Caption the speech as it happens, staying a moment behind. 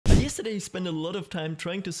yesterday I spent a lot of time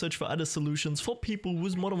trying to search for other solutions for people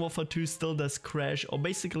whose Modern Warfare 2 still does crash, or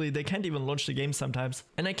basically they can't even launch the game sometimes.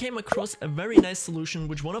 And I came across a very nice solution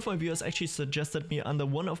which one of my viewers actually suggested me under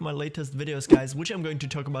one of my latest videos, guys, which I'm going to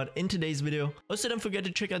talk about in today's video. Also, don't forget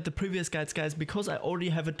to check out the previous guides, guys, because I already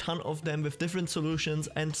have a ton of them with different solutions,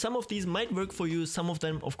 and some of these might work for you, some of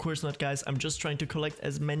them of course not, guys. I'm just trying to collect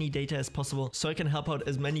as many data as possible so I can help out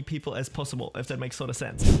as many people as possible, if that makes sort of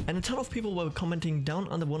sense. And a ton of people were commenting down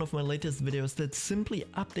under one of my latest videos that simply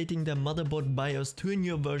updating their motherboard BIOS to a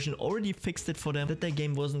newer version already fixed it for them, that their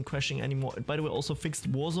game wasn't crashing anymore. It, by the way, also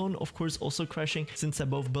fixed Warzone, of course, also crashing, since they're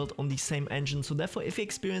both built on the same engine. So therefore, if you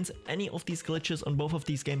experience any of these glitches on both of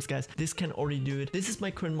these games, guys, this can already do it. This is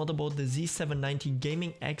my current motherboard, the Z790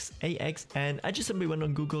 Gaming X AX, and I just simply went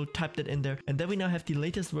on Google, typed it in there, and then we now have the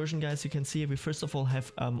latest version, guys. You can see we first of all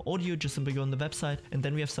have audio, just simply go on the website, and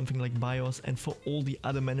then we have something like BIOS. And for all the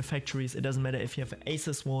other manufacturers, it doesn't matter if you have an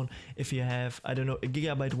Asus one, if you have, I don't know, a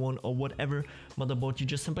Gigabyte one or whatever motherboard, you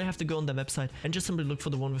just simply have to go on the website and just simply look for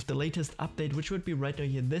the one with the latest update, which would be right now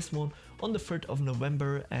here, this one on the 3rd of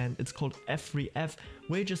November, and it's called F3F,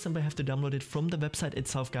 where you just simply have to download it from the website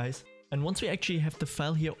itself, guys. And once we actually have the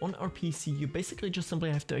file here on our PC, you basically just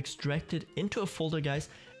simply have to extract it into a folder, guys.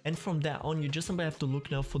 And from there on, you just simply have to look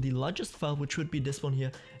now for the largest file, which would be this one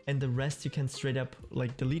here, and the rest you can straight up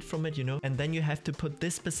like delete from it, you know. And then you have to put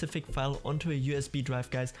this specific file onto a USB drive,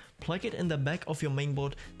 guys, plug it in the back of your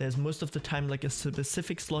mainboard. There's most of the time like a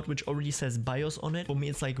specific slot which already says BIOS on it. For me,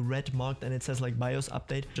 it's like red marked and it says like BIOS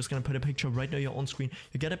update. Just gonna put a picture right now here on screen.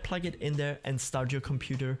 You gotta plug it in there and start your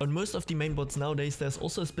computer. On most of the mainboards nowadays, there's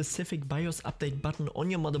also a specific BIOS update button on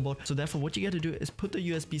your motherboard. So therefore, what you gotta do is put the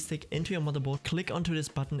USB stick into your motherboard, click onto this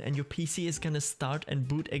button, and your PC is gonna start and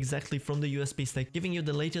boot exactly from the USB stick, giving you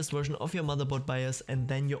the latest version of your motherboard BIOS, and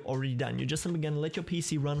then you're already done. You're just simply gonna let your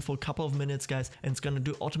PC run for a couple of minutes, guys, and it's gonna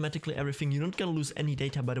do automatically everything. You're not gonna lose any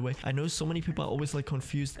data, by the way. I know so many people are always like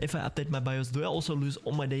confused. If I update my BIOS, do I also lose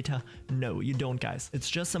all my data? No, you don't, guys. It's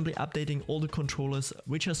just simply updating all the controllers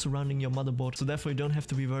which are surrounding your motherboard, so therefore you don't have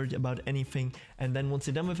to be worried about anything. And then once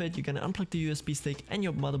you're done with it, you're gonna unplug the USB stick and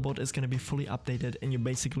your motherboard is gonna be fully updated and you're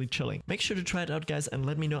basically chilling. Make sure to try it out, guys, and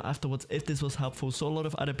let me know afterwards if this was helpful, so a lot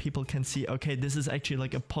of other people can see, okay, this is actually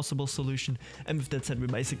like a possible solution. And with that said, we're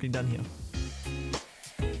basically done here.